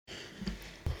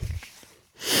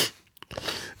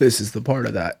This is the part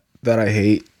of that I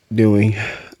hate doing,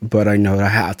 but I know that I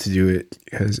have to do it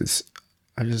because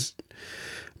I just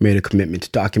made a commitment to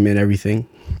document everything,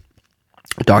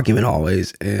 document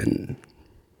always. And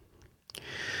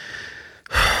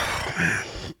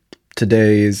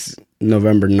today is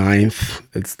November 9th.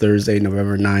 It's Thursday,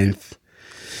 November 9th.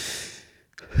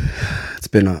 It's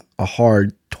been a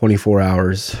hard 24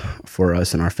 hours for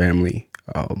us and our family.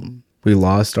 We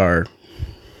lost our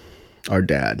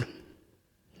dad,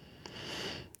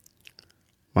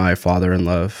 my father in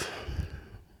love.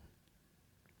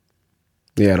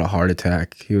 He had a heart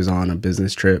attack. He was on a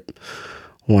business trip,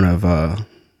 one of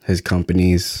his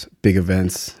company's big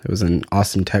events. It was in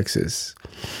Austin, Texas.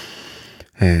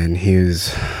 And he was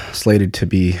slated to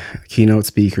be a keynote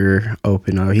speaker,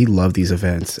 He loved these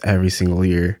events every single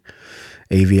year.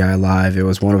 AVI Live, it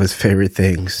was one of his favorite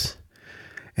things.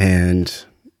 And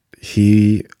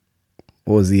he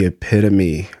was the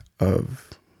epitome of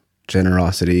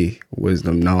generosity,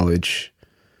 wisdom, knowledge,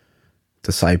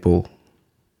 disciple.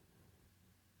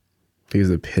 He was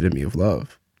the epitome of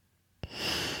love.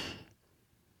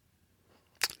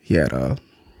 He had a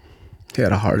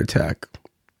heart attack,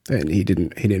 and he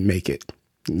didn't make it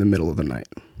in the middle of the night.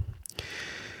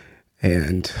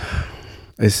 And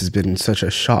this has been such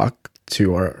a shock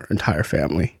to our entire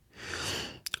family.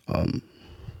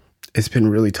 It's been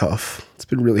really tough. It's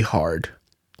been really hard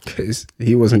because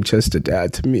he wasn't just a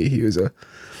dad to me. He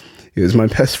was my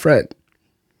best friend.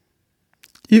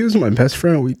 He was my best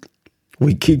friend.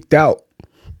 We geeked out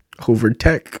over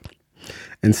tech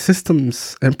and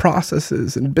systems and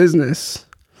processes and business.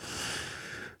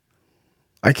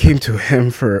 I came to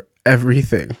him for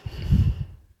everything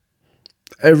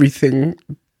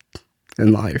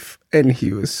in life. And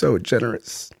he was so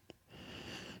generous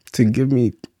to give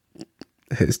me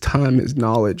his time, his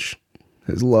knowledge,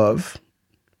 his love.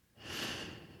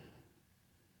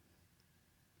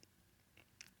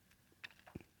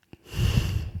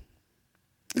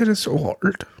 It is so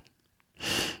hard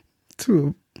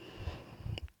to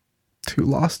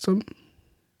lost him,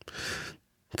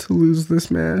 to lose this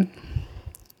man.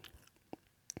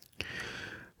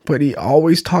 But he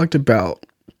always talked about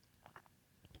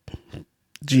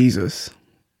Jesus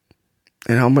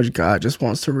and how much God just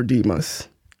wants to redeem us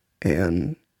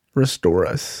and restore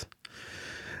us.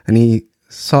 And he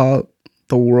saw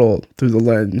the world through the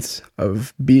lens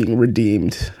of being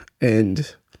redeemed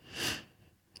and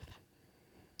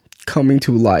coming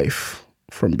to life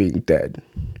from being dead.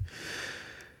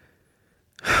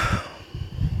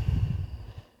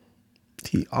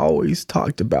 He always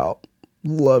talked about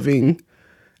loving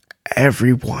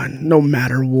everyone, no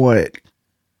matter what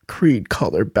creed,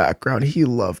 color, background. He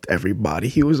loved everybody.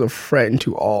 He was a friend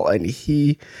to all, and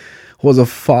he was a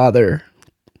father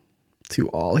to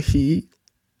all. He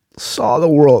saw the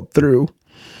world through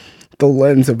the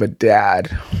lens of a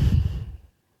dad,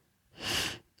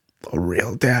 a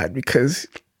real dad, because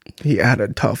he had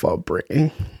a tough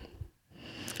upbringing.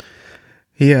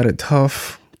 He had a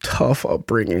tough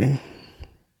upbringing.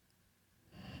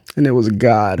 And it was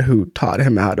God who taught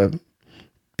him how to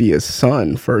be a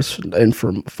son first and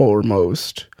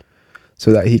foremost,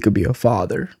 so that he could be a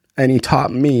father. And he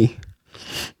taught me.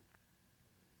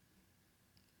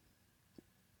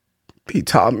 He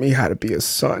taught me how to be a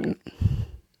son.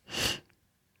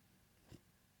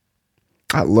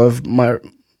 I love my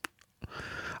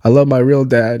real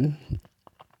dad.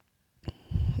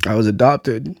 I was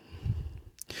adopted.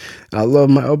 I love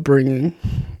my upbringing,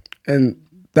 and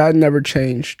that never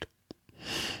changed.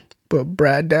 But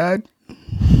Brad Dad,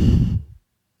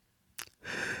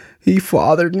 he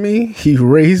fathered me, he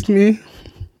raised me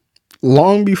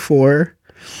long before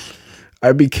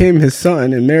I became his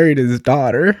son and married his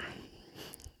daughter.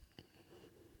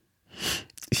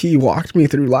 He walked me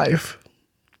through life.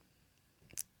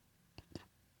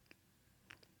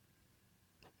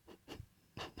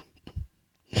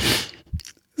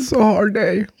 It's a hard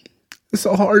day. It's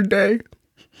a hard day.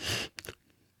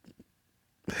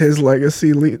 His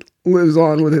legacy lives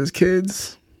on with his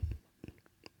kids.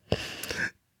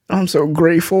 I'm so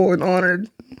grateful and honored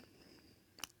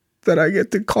that I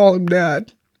get to call him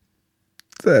dad,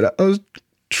 that I was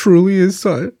truly his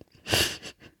son.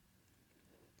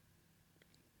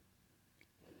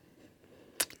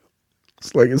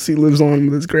 His legacy lives on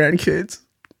with his grandkids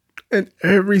and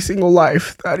every single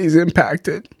life that he's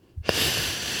impacted.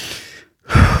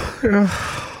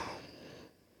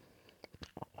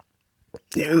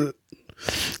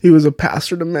 He was a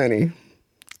pastor to many.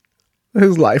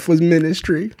 His life was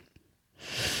ministry.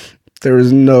 There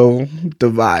was no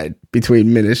divide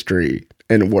between ministry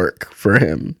and work for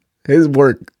him. His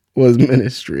work was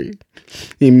ministry.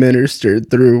 He ministered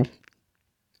through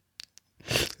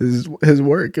his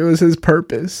work. It was his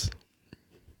purpose.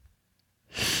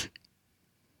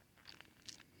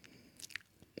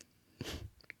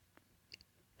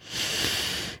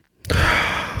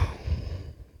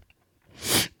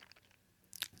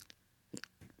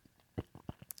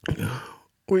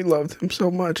 We loved him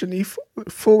so much, and he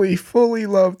fully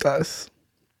loved us.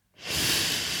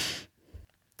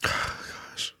 Oh,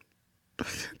 gosh, I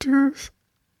can't do this.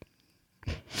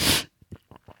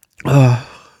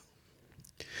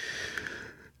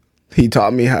 He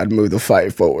taught me how to move the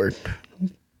fight forward.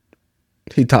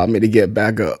 He taught me to get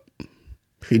back up.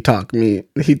 He taught me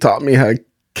how to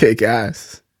kick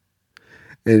ass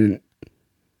and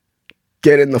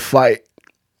get in the fight.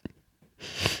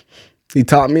 He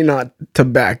taught me not to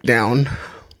back down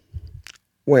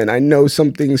when I know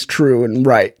something's true and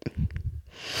right.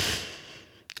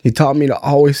 He taught me to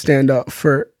always stand up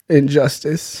for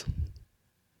injustice.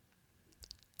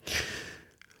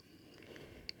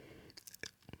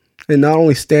 And not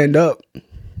only stand up,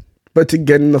 but to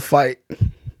get in the fight.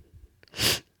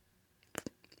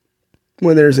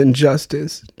 When there's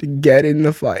injustice, to get in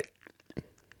the fight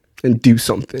and do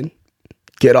something.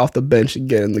 Get off the bench and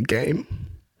get in the game.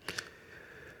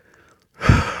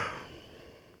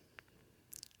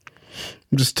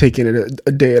 I'm just taking it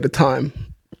a day at a time.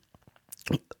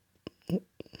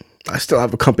 I still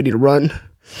have a company to run.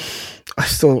 I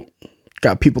still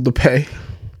got people to pay.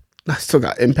 I still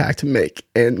got impact to make.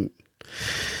 And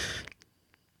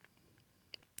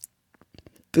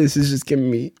this is just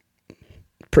giving me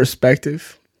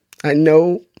perspective. I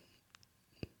know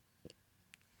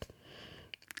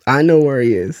where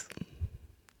he is.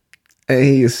 And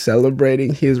he is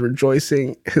celebrating. He is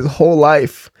rejoicing. His whole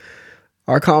life,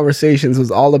 our conversations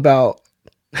was all about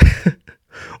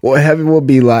what heaven will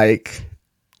be like.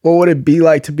 What would it be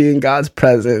like to be in God's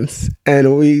presence?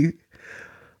 And we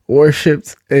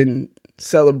worshiped and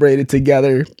celebrated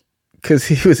together because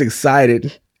he was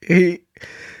excited. It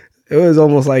was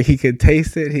almost like he could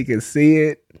taste it. He could see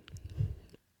it.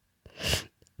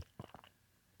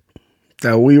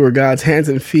 That we were God's hands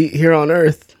and feet here on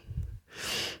earth.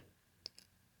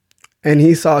 And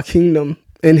he saw kingdom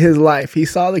in his life. He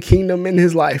saw the kingdom in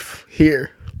his life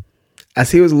here. As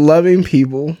he was loving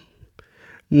people,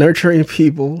 nurturing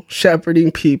people,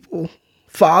 shepherding people,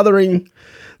 fathering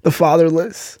the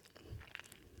fatherless.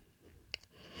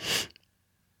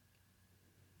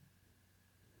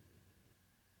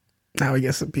 Now he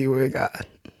gets to be with God.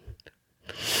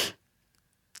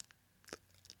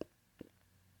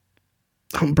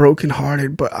 I'm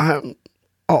brokenhearted, but I'm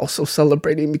also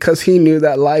celebrating because he knew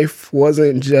that life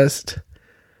wasn't just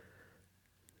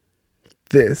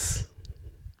this.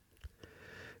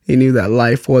 He knew that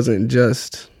life wasn't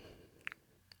just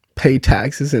pay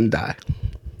taxes and die.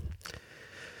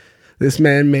 This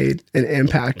man made an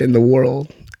impact in the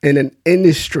world, in an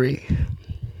industry,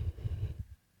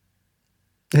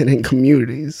 and in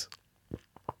communities.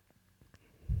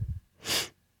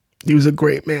 He was a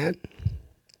great man.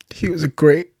 He was a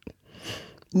great,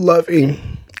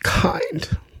 loving, kind,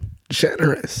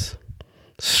 generous,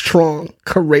 strong,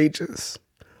 courageous,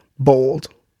 bold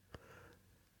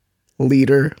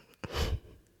leader.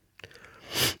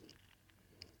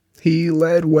 He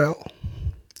led well.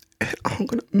 And I'm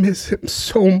going to miss him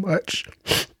so much.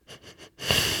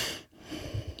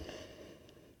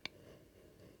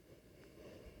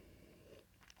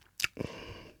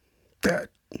 Dad,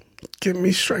 give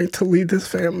me strength to lead this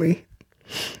family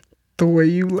the way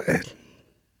you led.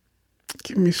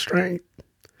 Give me strength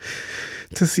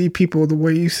to see people the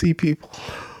way you see people.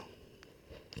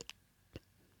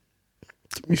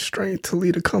 Give me strength to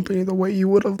lead a company the way you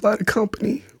would have led a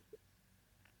company.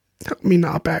 Help me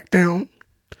not back down.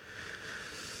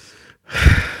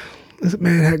 This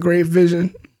man had great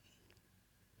vision.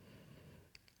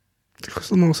 He was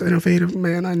the most innovative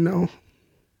man I know.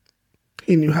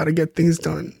 He knew how to get things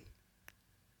done.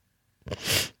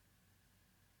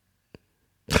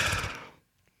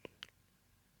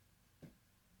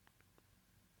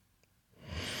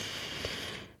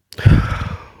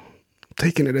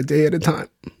 Taking it a day at a time.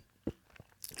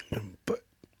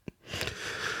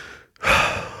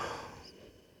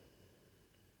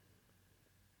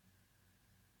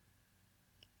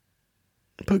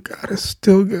 But God is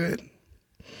still good.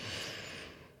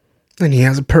 And he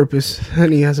has a purpose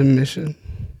and he has a mission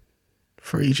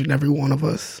for each and every one of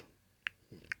us.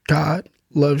 God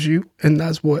loves you, and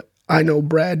that's what I know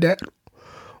Brad Dad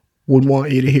would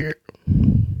want you to hear.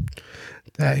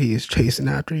 That he is chasing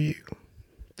after you.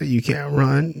 That you can't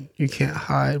run, you can't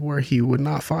hide where he would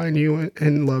not find you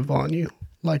and love on you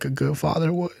like a good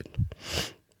father would.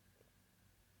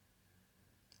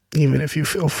 Even if you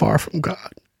feel far from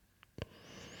God.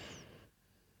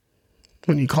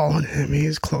 When you call on him, he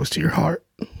is close to your heart.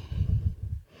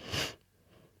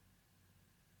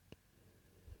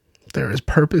 There is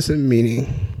purpose and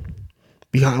meaning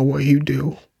behind what you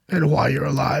do and why you're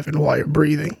alive and why you're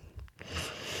breathing.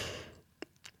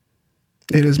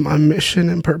 It is my mission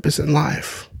and purpose in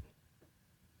life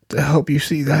to help you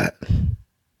see that.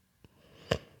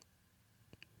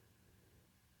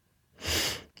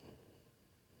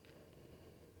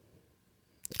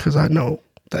 Because I know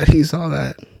that he saw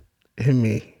that in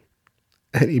me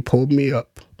and he pulled me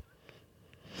up.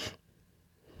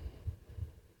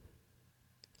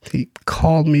 He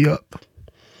called me up.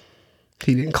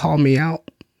 He didn't call me out.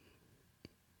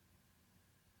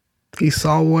 He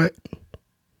saw what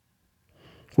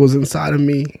was inside of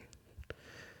me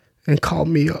and called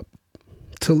me up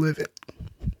to live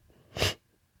it.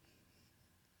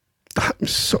 I'm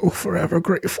so forever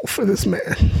grateful for this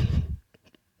man.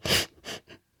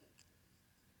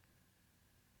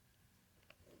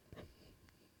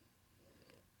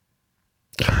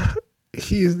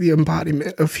 He is the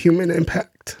embodiment of human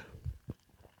impact.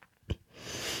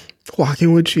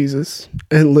 Walking with Jesus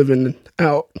and living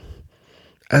out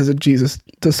as a Jesus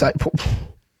disciple.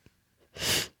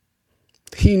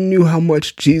 He knew how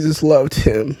much Jesus loved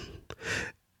him,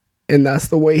 and that's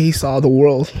the way he saw the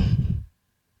world.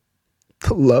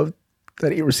 The love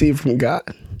that he received from God.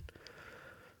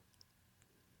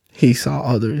 He saw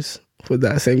others with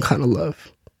that same kind of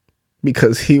love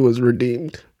because he was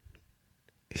redeemed.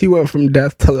 He went from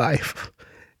death to life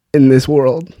in this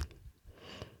world.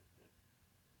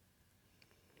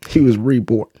 He was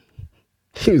reborn.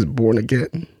 He was born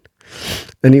again.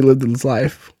 And he lived his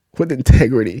life with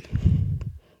integrity.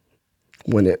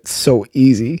 When it's so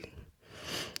easy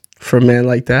for a man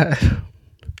like that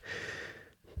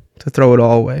to throw it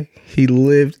all away, he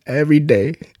lived every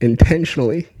day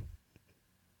intentionally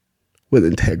with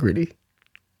integrity.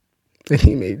 And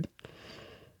he made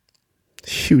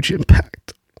huge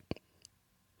impact.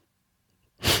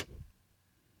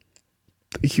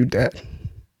 Thank you, Dad.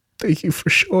 Thank you for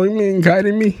showing me and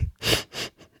guiding me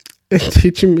and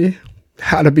teaching me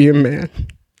how to be a man,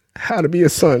 how to be a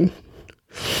son,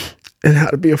 and how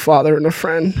to be a father and a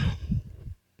friend.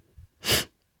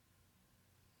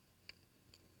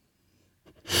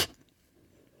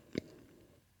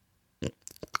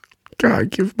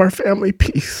 God, give our family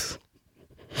peace.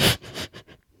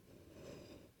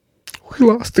 We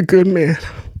lost a good man.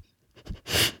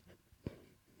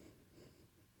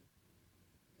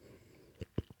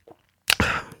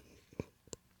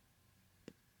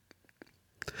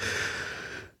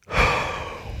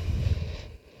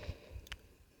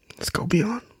 Let's go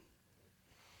beyond.